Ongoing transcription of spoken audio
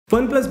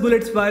OnePlus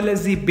Bullets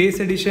Wireless Z Base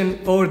Edition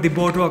or the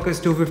Boat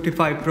Rockerz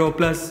 255 Pro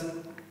Plus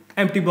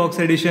Empty Box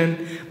Edition.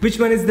 Which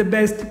one is the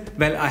best?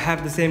 Well, I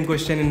have the same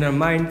question in our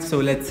mind, so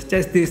let's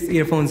test these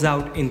earphones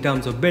out in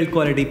terms of build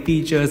quality,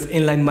 features,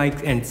 inline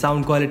mic and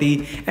sound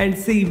quality, and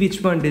see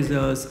which one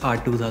deserves our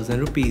 2000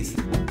 rupees.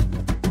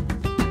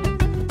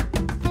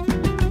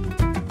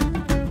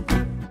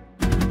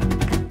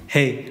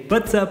 Hey,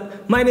 what's up?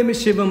 My name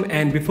is Shivam,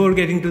 and before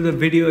getting to the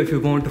video, if you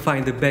want to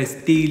find the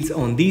best deals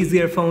on these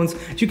earphones,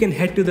 you can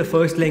head to the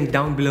first link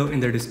down below in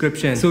the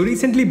description. So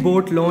recently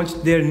Boat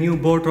launched their new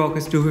Boat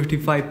Rockerz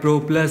 255 Pro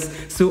Plus,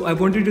 so I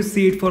wanted to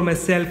see it for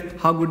myself,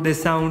 how good they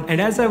sound,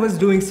 and as I was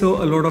doing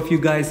so, a lot of you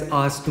guys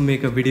asked to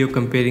make a video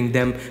comparing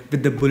them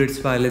with the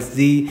Bullets Wireless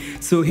Z.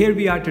 So here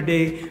we are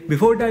today.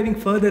 Before diving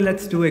further,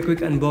 let's do a quick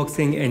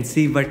unboxing and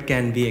see what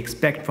can we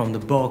expect from the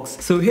box.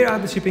 So here are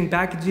the shipping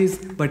packages,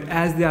 but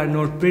as they are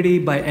not pretty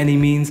by any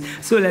means,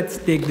 so let's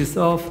take this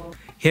off.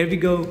 Here we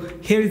go.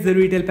 Here is the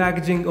retail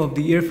packaging of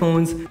the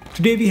earphones.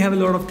 Today we have a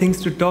lot of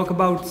things to talk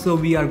about, so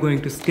we are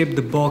going to skip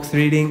the box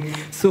reading.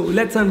 So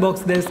let's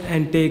unbox this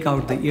and take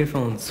out the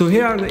earphones. So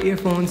here are the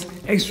earphones,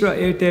 extra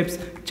ear tips,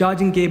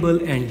 charging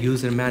cable and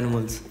user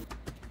manuals.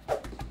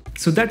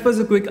 So that was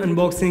a quick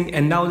unboxing,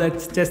 and now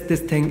let's test this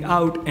thing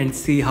out and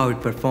see how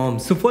it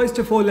performs. So first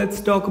of all,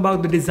 let's talk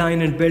about the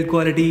design and build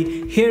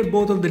quality. Here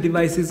both of the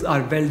devices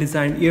are well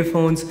designed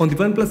earphones. On the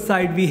OnePlus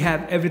side we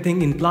have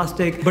everything in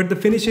plastic, but the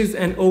finishes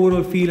and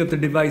overall feel of the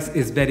device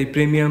is very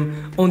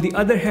premium. On the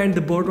other hand,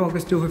 the Boat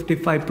Rockerz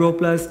 255 Pro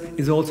Plus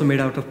is also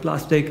made out of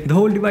plastic. The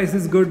whole device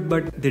is good,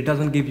 but it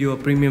doesn't give you a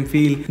premium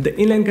feel. The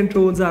inline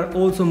controls are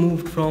also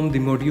moved from the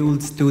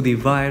modules to the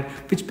wire,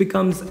 which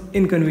becomes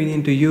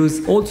inconvenient to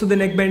use. Also the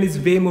neckband is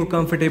way more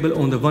comfortable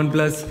on the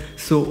OnePlus.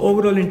 So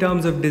overall, in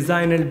terms of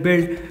design and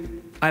build,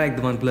 I like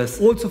the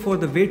OnePlus. Also for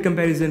the weight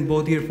comparison,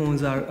 both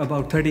earphones are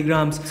about 30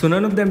 grams, so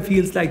none of them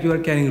feels like you are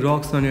carrying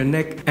rocks on your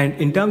neck. And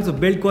in terms of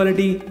build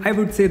quality, I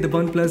would say the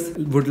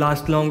OnePlus would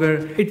last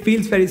longer. It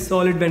feels very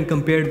solid when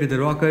compared with the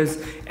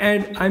Rockerz,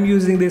 and I'm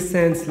using this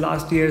since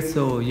last year,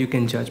 so you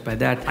can judge by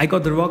that. I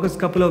got the Rockerz a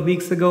couple of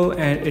weeks ago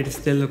and it is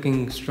still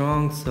looking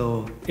strong,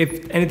 so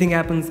if anything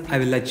happens, I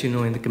will let you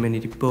know in the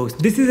community post.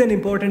 This is an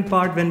important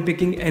part when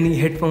picking any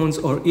headphones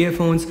or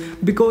earphones,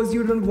 because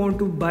you don't want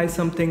to buy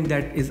something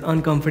that is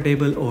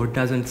uncomfortable or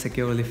doesn't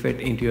securely fit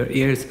into your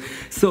ears.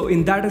 So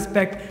in that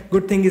aspect,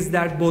 good thing is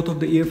that both of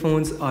the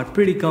earphones are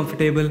pretty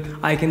comfortable.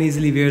 I can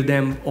easily wear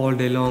them all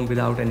day long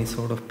without any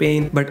sort of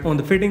pain. But on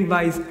the fitting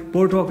wise,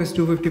 Boat Rockerz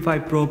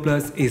 255 Pro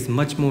Plus is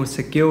much more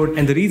secured,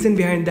 and the reason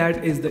behind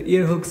that is the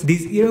ear hooks.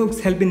 These ear hooks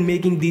help in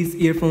making these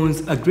earphones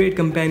a great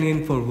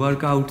companion for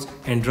workouts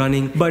and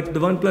running, but the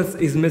OnePlus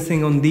is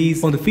missing on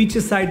these. On the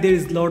feature side, there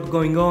is a lot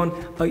going on.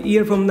 A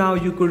year from now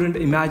you couldn't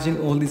imagine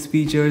all these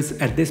features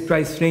at this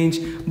price range,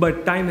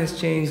 but time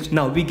has changed.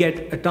 Now we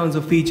get a tons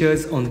of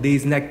features on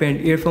these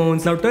neckband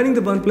earphones. Now turning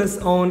the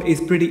OnePlus on is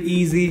pretty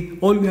easy.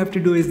 All you have to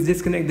do is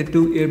disconnect the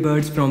two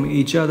earbuds from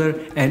each other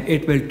and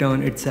it will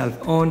turn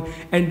itself on,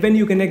 and when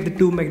you connect the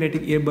two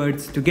magnetic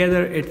earbuds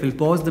together, it will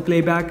pause the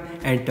playback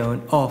and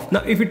turn off. Now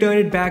if you turn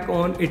it back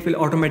on, it will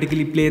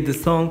automatically play the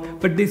song,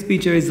 but this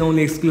feature is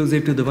only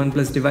exclusive to the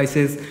OnePlus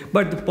devices.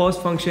 But the pause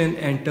function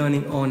and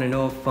turning on and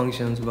off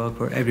functions work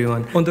for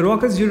everyone. On the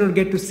Rockerz you don't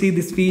get to see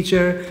this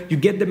feature. You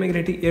get the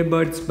magnetic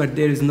earbuds, but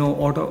there is no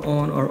auto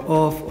on or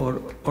off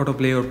or auto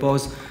play or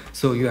pause,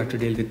 so you have to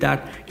deal with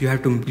that. You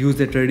have to use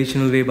the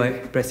traditional way by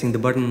pressing the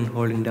button,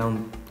 holding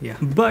down. Yeah.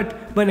 But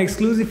one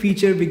exclusive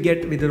feature we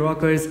get with the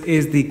Rockerz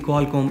is the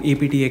Qualcomm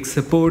aptX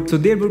support, so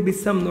there would be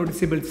some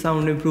noticeable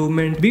sound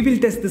improvement. We will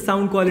test the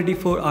sound quality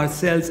for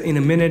ourselves in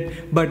a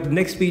minute, but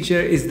next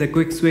feature is the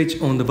quick switch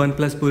on the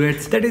OnePlus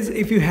Bullets. That is,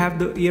 if you have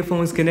the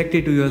earphones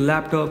connected to your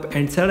laptop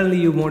and suddenly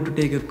you want to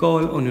take a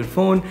call on your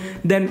phone,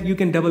 then you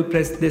can double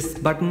press this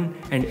button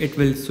and it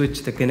will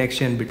switch the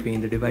connection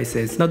between the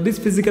devices. Now this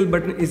physical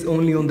button is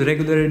only on the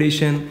regular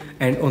edition,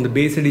 and on the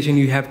base edition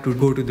you have to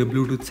go to the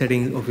Bluetooth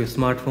settings of your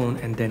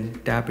smartphone and then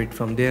tap it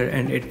from there,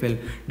 and it will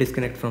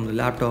disconnect from the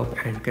laptop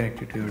and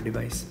connect it to your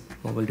device,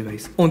 mobile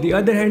device. On the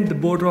other hand, the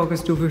Boat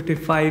Rockerz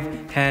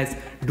 255 has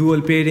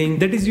dual pairing.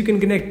 That is, you can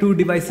connect two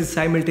devices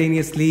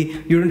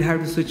simultaneously. You don't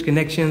have to switch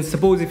connections.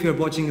 Suppose if you're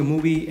watching a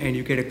movie and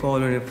you get a call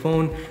on your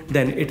phone,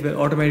 then it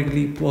will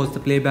automatically pause the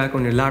playback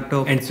on your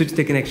laptop and switch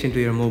the connection to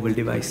your mobile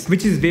device,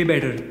 which is way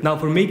better. Now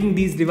for making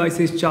these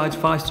devices charge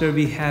faster,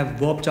 we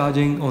have warp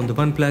charging on the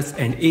OnePlus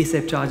and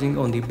ASAP charging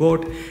on the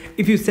Boat.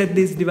 If you set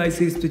these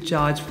devices to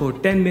charge for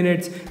 10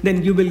 minutes,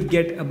 then you will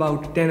get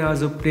about 10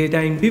 hours of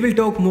playtime. We will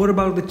talk more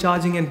about the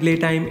charging and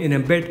playtime in a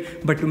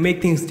bit, but to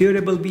make things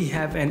durable, we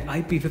have an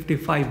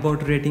IP55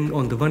 watt rating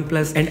on the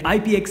OnePlus and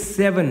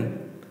IPX7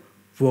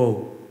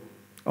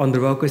 on the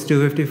Rockerz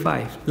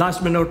 255.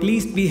 Last but not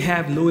least, we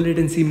have low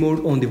latency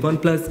mode on the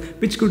OnePlus,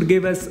 which could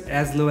give us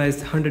as low as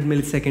 100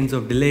 milliseconds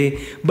of delay,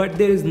 but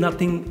there is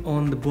nothing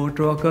on the Boat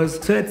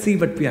Rockerz. So let's see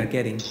what we are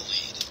getting.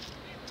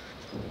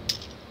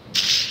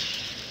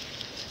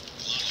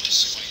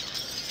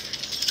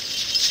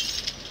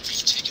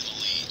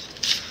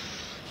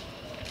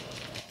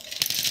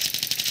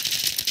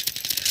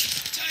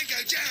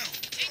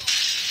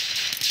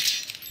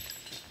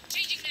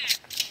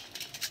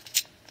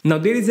 Now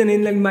there is an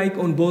inline mic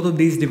on both of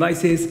these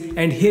devices,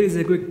 and here is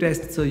a quick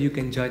test so you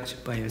can judge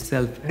by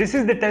yourself. This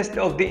is the test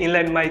of the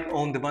inline mic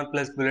on the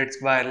Oneplus Bullets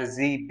Wireless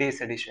Z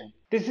Bass Edition.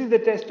 This is the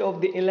test of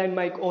the inline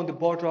mic on the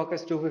bought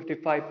Rockerz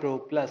 255 Pro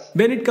Plus.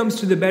 When it comes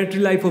to the battery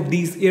life of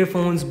these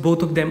earphones,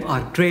 both of them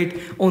are great.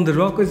 On the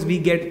Rockerz we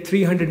get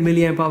 300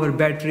 mAh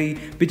battery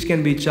which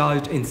can be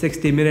charged in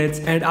 60 minutes,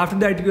 and after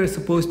that you are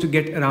supposed to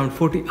get around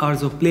 40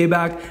 hours of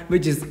playback,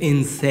 which is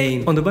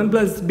insane. On the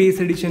Oneplus Bass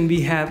Edition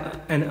we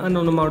have an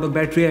unknown amount of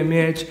battery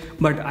mAh,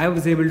 but I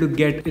was able to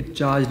get it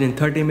charged in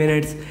 30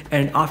 minutes,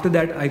 and after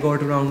that I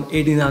got around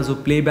 18 hours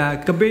of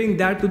playback. Comparing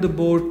that to the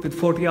boat with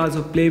 40 hours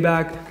of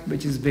playback,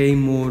 which is way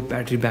more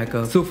battery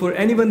backup. So for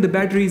anyone the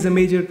battery is a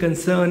major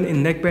concern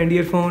in neckband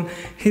earphone,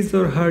 his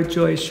or her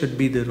choice should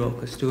be the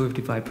Rockerz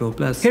 255 Pro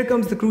Plus. Here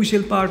comes the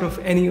crucial part of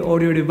any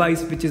audio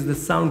device, which is the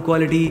sound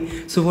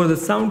quality. So for the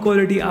sound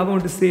quality, I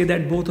want to say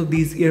that both of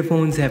these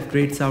earphones have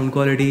great sound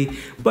quality,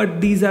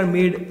 but these are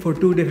made for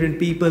two different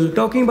people.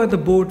 Talking about the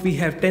boat, we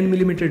have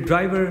 10mm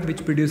driver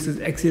which produces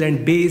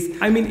excellent bass.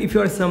 I mean, if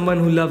you are someone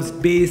who loves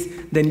bass,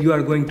 then you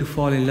are going to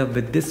fall in love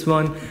with this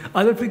one.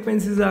 Other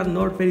frequencies are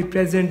not very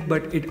present,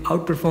 but it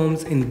outperforms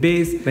in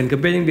bass when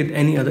comparing with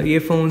any other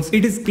earphones.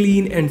 It is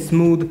clean and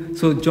smooth,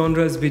 so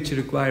genres which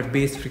require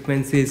bass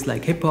frequencies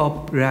like hip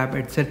hop, rap,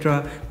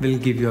 etc. will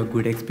give you a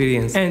good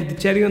experience. And the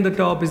cherry on the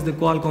top is the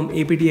Qualcomm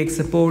aptX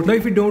support. Now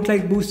if you don't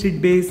like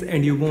boosted bass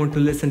and you want to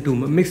listen to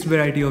a mixed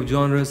variety of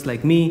genres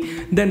like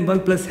me, then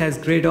Oneplus has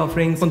great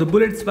offerings. On the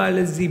Bullets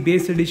Wireless Z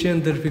Bass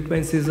Edition, the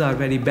frequencies are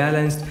very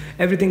balanced.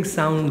 Everything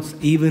sounds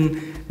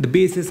even. The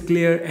bass is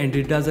clear and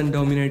it doesn't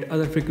dominate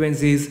other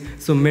frequencies,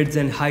 so mids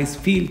and highs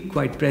feel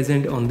quite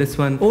present on this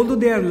one. Although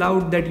they are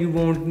loud that you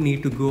won't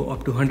need to go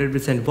up to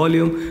 100%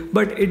 volume,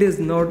 but it is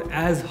not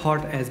as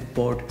hot as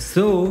bought.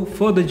 So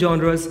for the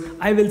genres,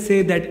 I will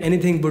say that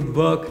anything would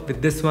work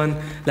with this one,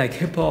 like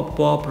hip hop,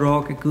 pop,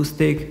 rock,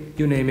 acoustic,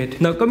 you name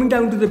it. Now coming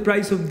down to the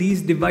price of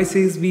these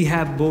devices, we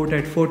have both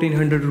at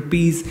 1400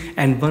 rupees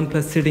and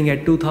Oneplus sitting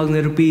at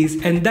 2000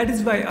 rupees, and that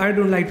is why I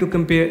don't like to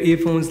compare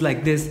earphones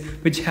like this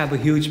which have a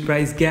huge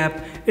price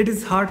gap. It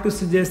is hard to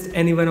suggest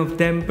any one of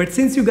them, but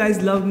since you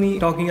guys love me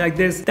talking like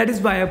this, that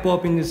is why I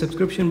pop in your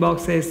subscription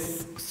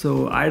boxes,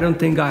 so I don't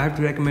think I have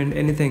to recommend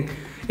anything.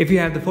 If you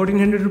have the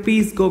 1400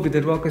 rupees, go with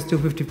the Rockerz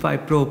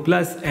 255 Pro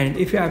Plus, and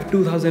if you have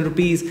 2000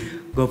 rupees,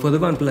 go for the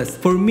Oneplus.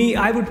 For me,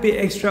 I would pay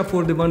extra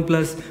for the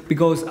Oneplus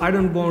because I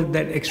don't want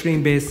that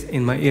extreme bass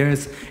in my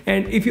ears.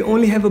 And if you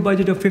only have a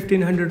budget of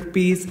 1500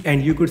 rupees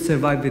and you could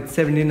survive with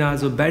 17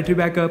 hours of battery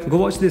backup, go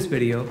watch this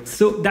video.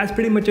 So that's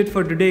pretty much it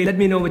for today. Let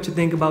me know what you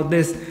think about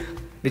this.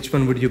 Which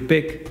one would you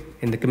pick?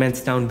 In the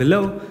comments down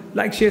below.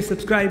 Like, share,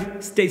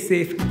 subscribe. Stay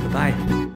safe. Bye-bye.